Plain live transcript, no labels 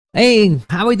Hey,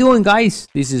 how we doing, guys?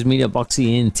 This is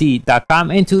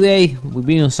mediaboxentlab, and today we're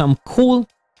bringing some cool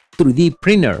 3D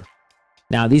printer.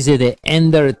 Now this is the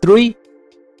Ender 3.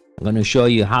 I'm going to show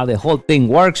you how the whole thing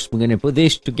works. We're going to put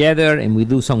this together and we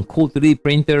do some cool 3D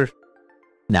printer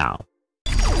now.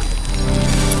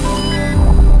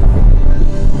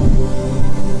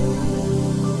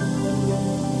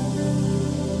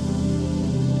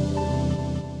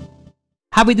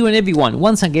 How we doing, everyone?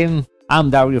 Once again, I'm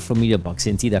Dario from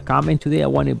mediaboxentlab, and today I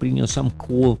want to bring you some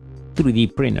cool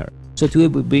 3D printer. So today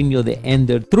we bring you the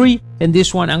Ender 3, and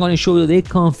this one I'm going to show you the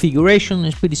configuration.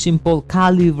 It's pretty simple,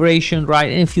 calibration,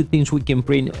 right, and a few things we can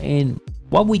print and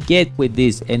what we get with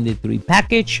this Ender 3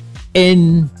 package.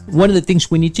 And one of the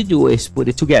things we need to do is put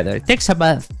it together. It takes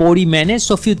about 40 minutes.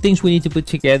 So a few things we need to put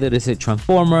together is a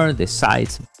transformer, the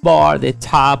sides bar, the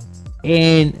top,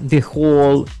 and the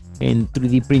whole and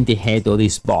 3D printed head of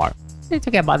this bar. They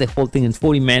talk about the whole thing in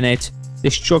 40 minutes. The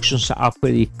instructions are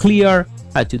pretty clear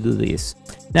how to do this.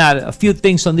 Now, a few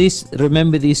things on this.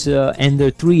 Remember, this Ender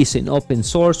 3 is an open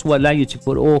source, will allow you to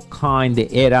put all kind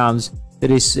of add-ons. There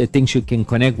is things you can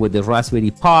connect with the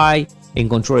Raspberry Pi and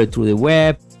control it through the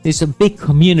web. There's a big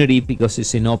community because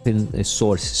it's an open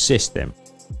source system.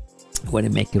 I want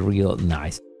to make it real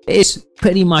nice. It's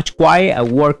pretty much quiet. I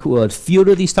work with a few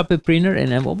of these type of printer,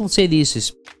 and I will say this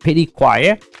is pretty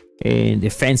quiet. And the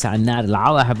fans are not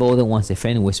loud. I have other ones the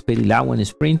fan was pretty loud when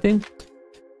it's printing.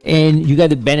 And you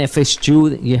got the benefits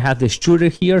too. You have the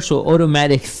extruder here, so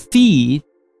automatic feed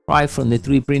right from the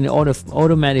 3D printer,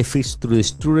 automatic feeds through the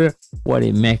extruder, what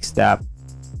it makes that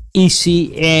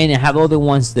easy. And I have other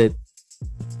ones that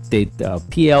the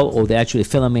PL or the actual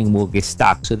filament will get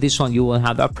stuck. So this one you will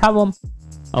have that problem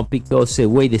because the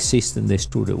way the system, the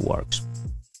extruder works.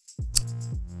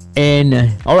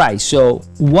 And all right, so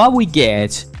what we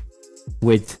get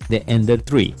with the Ender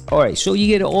 3. All right, so you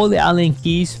get all the Allen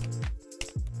keys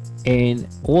and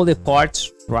all the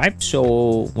parts, right?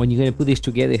 So when you're gonna put this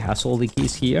together, it has all the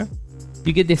keys here.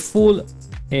 You get the full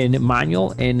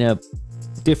manual and a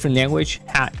different language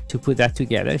how to put that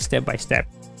together step by step.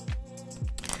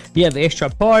 You have extra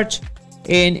parts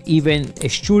and even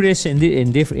extruders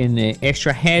and different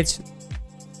extra heads.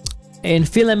 And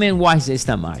filament wise, it's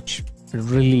not much.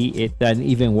 Really, it doesn't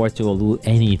even worth to do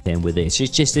anything with this.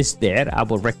 It's just it's there. I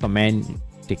would recommend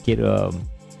to get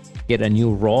a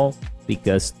new roll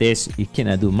because this you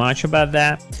cannot do much about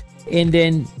that. And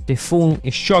then the full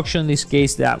instruction in this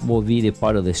case, that will be the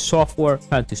part of the software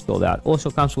how to install that. Also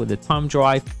comes with the thumb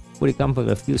drive, where it comes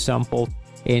with a few samples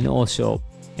and also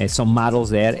some models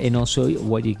there, and also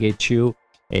what you get to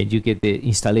and you get the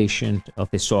installation of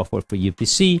the software for your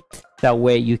PC. That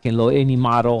way you can load any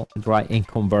model, right, and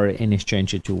convert it and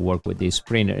exchange it to work with this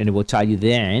printer. And it will tell you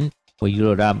then when you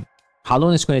load up how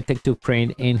long it's going to take to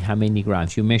print and how many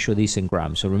grams. You measure this in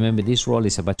grams. So remember, this roll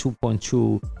is about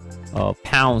 2.2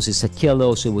 pounds. It's a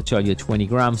kilo, so it will tell you 20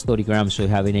 grams, 30 grams, so you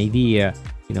have an idea,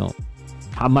 you know,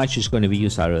 how much is going to be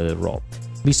used out of the roll.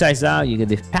 Besides that, you get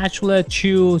the spatula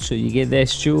too, so you get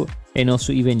this too. And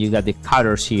also even you got the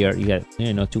cutters here, you got,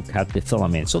 you know, to cut the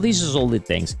filament. So this is all the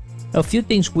things. A few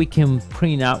things we can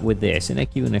print out with this, and I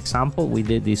give you an example. We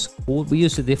did this cool, we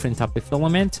used a different type of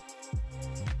filament,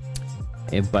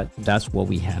 but that's what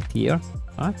we have here.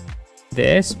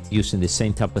 This using the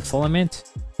same type of filament,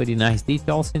 pretty nice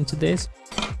details into this.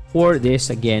 Or this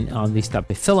again on this type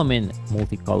of filament,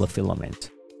 multicolor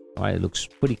filament. All right, it looks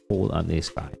pretty cool on this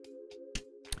guy.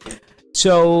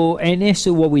 So, and this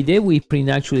is what we did. We print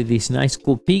actually this nice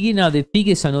cool piggy. Now the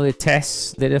piggy is another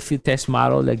test. There are a few test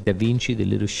models like Da Vinci, the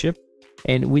little ship,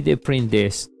 and we did print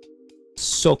this.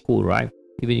 So cool, right?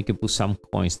 Even you can put some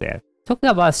coins there. Took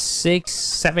about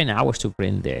 6-7 hours to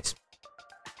print this,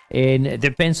 and it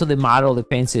depends on the model.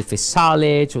 Depends if it's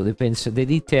solid or depends on the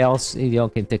details. You know,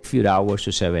 can take a few hours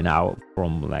to 7 hours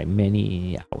from like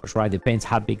many hours, right? Depends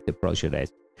how big the project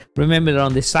is. Remember that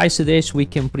on the size of this, we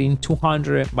can print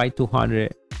 200 by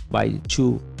 200 by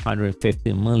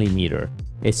 250 millimeter.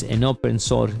 It's an open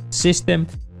source system.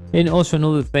 And also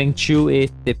another thing too,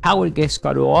 if the power gets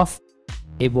cut off,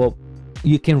 it will,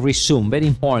 you can resume. Very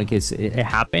important, because it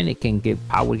happen, it can get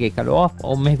power get cut off,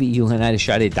 or maybe you can either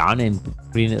shut it down and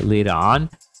print it later on.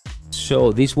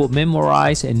 So this will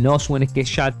memorize and knows when it gets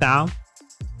shut down.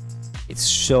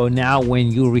 So now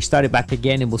when you restart it back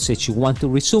again, it will say you want to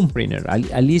resume printer.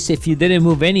 At least if you didn't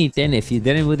move anything, if you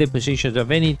didn't move the positions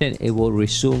of anything, it will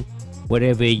resume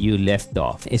wherever you left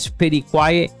off. It's pretty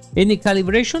quiet, and the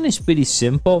calibration is pretty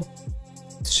simple.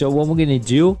 So what we're gonna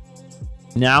do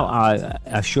now,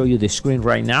 I'll show you the screen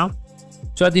right now.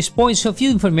 So at this point, so a few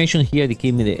information here. They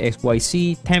give me the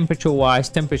XYZ, temperature wise,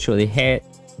 temperature of the head,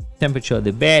 temperature of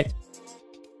the bed,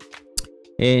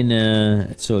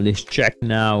 And so let's check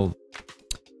now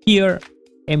here,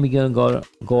 and we're gonna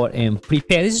go and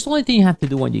prepare. This is the only thing you have to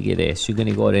do when you get this. You're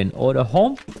gonna go and auto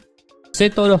home,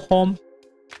 set auto home,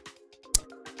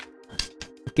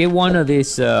 get one of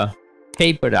this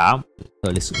paper out.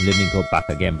 So let me go back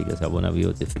again because I want to be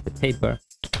able to fit the paper.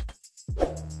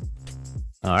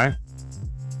 All right.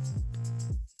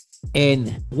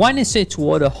 And when it's set to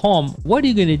auto home, what are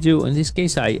you gonna do? In this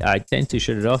case, I tend to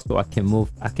shut it off so I can move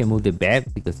the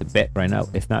bed, because the bed right now,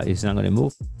 if not, it's not gonna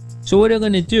move. So what I'm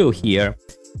gonna do here,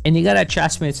 and you got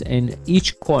adjustments in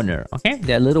each corner, okay?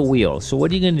 That little wheel. So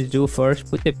what are you gonna do first?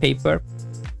 Put the paper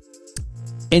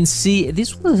and see,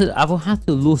 this was, I will have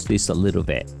to lose this a little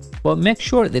bit, but make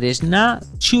sure that it's not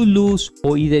too loose,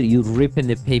 or either you're ripping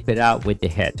the paper out with the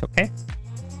head, okay?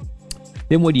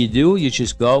 Then what you do, you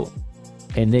just go,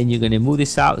 and then you're going to move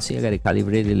this out. See, I got to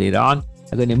calibrate it later on.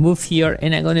 I'm going to move here,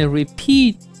 and I'm going to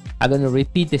repeat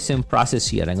the same process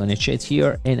here. I'm going to check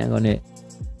here, and I'm going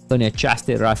to adjust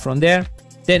it right from there.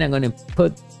 Then I'm going to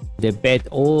put the bed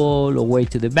all the way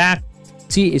to the back.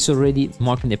 See, it's already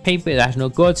marking the paper. That's no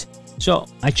good. So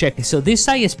I check it. So this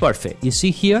side is perfect. You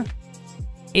see here,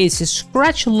 it's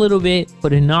scratched a little bit,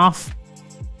 but enough.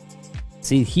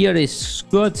 See, here is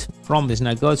good. From is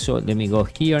not good. So let me go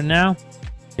here now.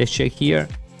 Let's check here,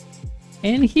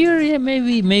 and here, yeah,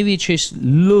 maybe just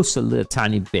loose a little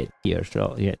tiny bit here.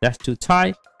 So yeah, that's too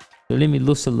tight. So let me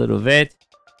loose a little bit.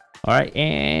 All right,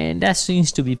 and that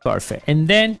seems to be perfect. And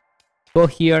then go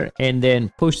here and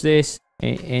then push this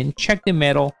and check the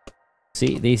metal.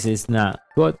 See, this is not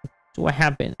good. So what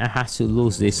happened? I have to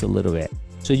lose this a little bit.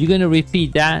 So you're gonna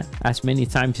repeat that as many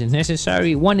times as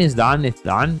necessary. When it's done, it's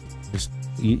done.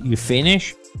 You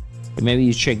finish. Maybe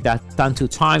you check that time to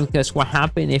time, because what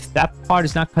happened if that part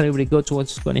is not calibrated good, so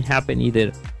what's going to happen,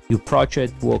 either your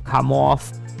project will come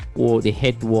off, or the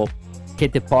head will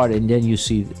hit the part, and then you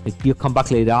see you come back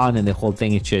later on and the whole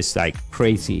thing is just like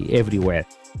crazy everywhere.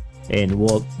 And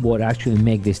what actually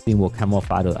make this thing will come off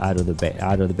out of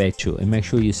the bed too. And make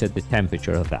sure you set the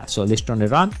temperature of that. So let's turn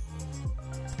it on.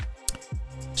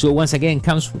 So once again,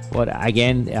 comes with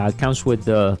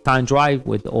the time drive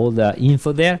with all the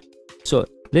info there. So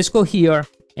let's go here,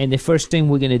 and the first thing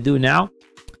we're gonna do now,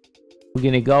 we're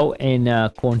gonna go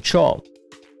and control.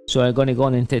 So I'm gonna go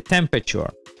into temperature.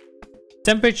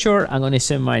 I'm gonna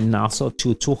set my nozzle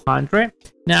to 200.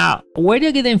 Now, where do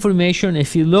you get the information?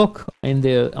 If you look in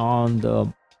on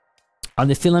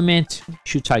the filament, it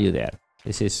should tell you there.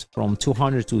 This is from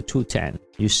 200 to 210.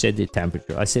 You set the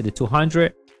temperature. I set it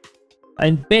 200,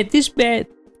 and this bed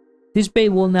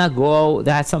will not go.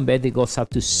 That's some bed that goes up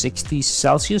to 60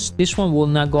 Celsius. This one will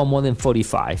not go more than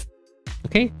 45.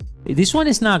 Okay, this one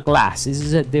is not glass. This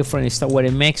is a different stuff where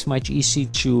it makes much easier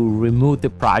to remove the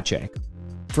project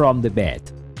from the bed.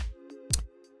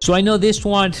 So I know this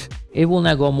one, it will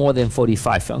not go more than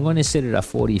 45. I'm going to set it at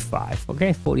 45.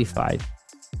 Okay, 45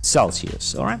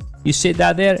 Celsius. All right, you set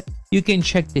that there. You can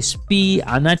check the speed.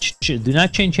 Do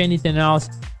not change anything else.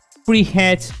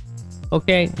 Preheat.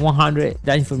 Okay, 100.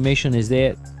 That information is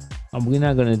there. We're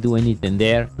not gonna do anything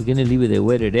there. We're gonna leave it the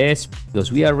way it is,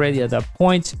 because we are ready at that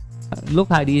point. Look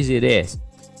how easy it is.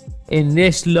 In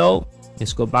this load,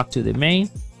 let's go back to the main.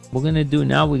 We're gonna do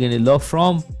now, we're gonna load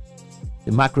from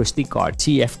the macro SD card,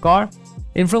 TF card,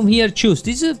 and from here choose.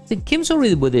 This is the Kim's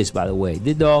already with this, by the way.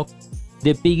 The dog,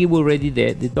 the piggy already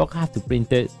there. The dog have to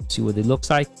print it, see what it looks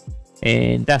like,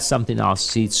 and that's something else.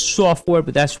 See, it's software,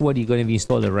 but that's what you're gonna be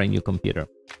installing right in your computer.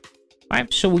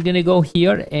 Alright, so we're gonna go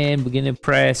here and we're gonna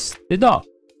press the dog.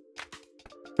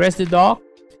 Press the dog,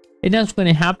 and that's what's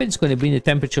gonna happen. It's gonna bring the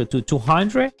temperature to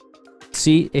 200.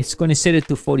 See, it's gonna set it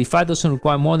to 45. Doesn't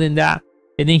require more than that.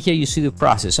 And then here you see the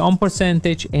process on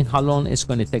percentage and how long it's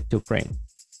gonna take to print.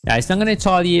 Now it's not gonna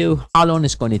tell you how long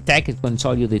it's gonna take. It's gonna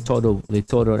tell you the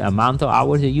total amount of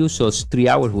hours they use. So it's 3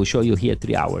 hours. We'll show you here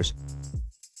 3 hours.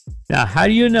 Now, how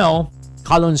do you know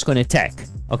how long it's gonna take?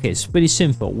 Okay, it's pretty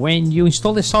simple. When you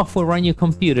install the software on your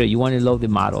computer, you want to load the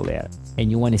model there,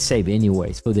 and you want to save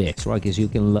anyways for this, right? Because you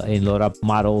can load up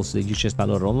models that you just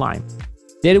download online.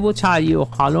 Then it will tell you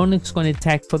how long it's going to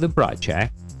take for the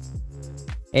project,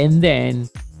 and then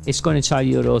it's going to tell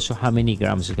you also how many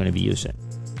grams it's going to be using.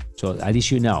 So at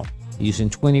least you know, using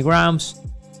 20 grams,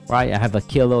 right? I have a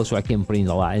kilo, so I can print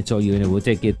a lot. So it will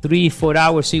take it 3-4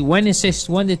 hours. See, when it says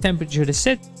when the temperature is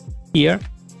set here,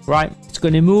 right? It's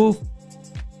going to move.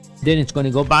 Then it's going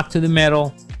to go back to the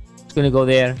metal. It's going to go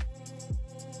there.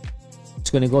 It's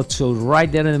going to go to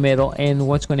right there in the middle. And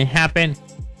what's going to happen?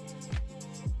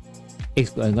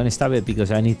 I'm going to stop it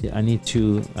because I need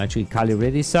to actually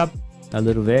calibrate this up a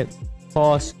little bit.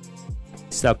 Pause.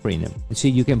 Stop printing. See,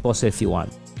 you can pause it if you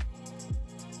want.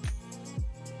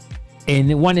 And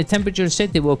when the temperature is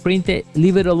set, they will print it,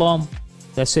 leave it alone.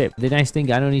 That's it. The nice thing,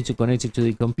 I don't need to connect it to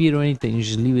the computer or anything. You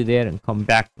just leave it there and come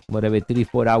back whatever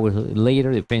 3-4 hours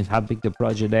later, depends how big the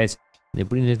project is. They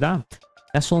bring it down.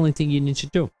 That's the only thing you need to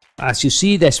do. As you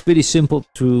see, that's pretty simple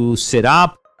to set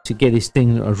up, to get this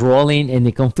thing rolling, and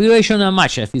the configuration not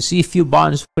much. If you see a few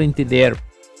buttons printed there,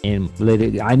 and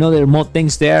I know there are more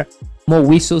things there, more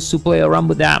whistles to play around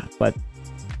with that, but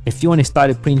if you want to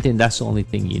start printing, that's the only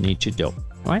thing you need to do.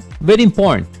 All right, very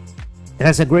important. It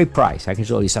has a great price. I can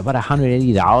show you it's about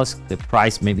 $180. The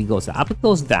price maybe goes up, it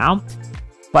goes down.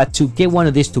 But to get one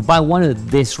of these, to buy one of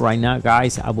this right now,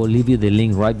 guys, I will leave you the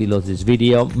link right below this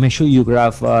video. Make sure you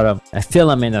grab a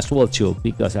filament as well too,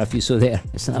 because as you saw there,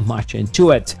 it's not much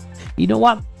into it. You know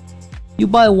what? You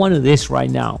buy one of this right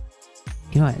now,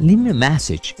 you know, leave me a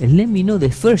message and let me know the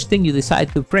first thing you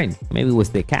decide to print. Maybe it was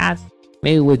the cat,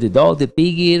 maybe with the dog, the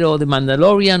piggy, or the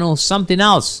Mandalorian, or something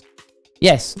else.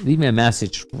 Yes, leave me a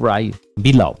message right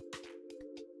below.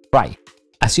 Right.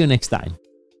 I'll see you next time.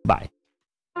 Bye.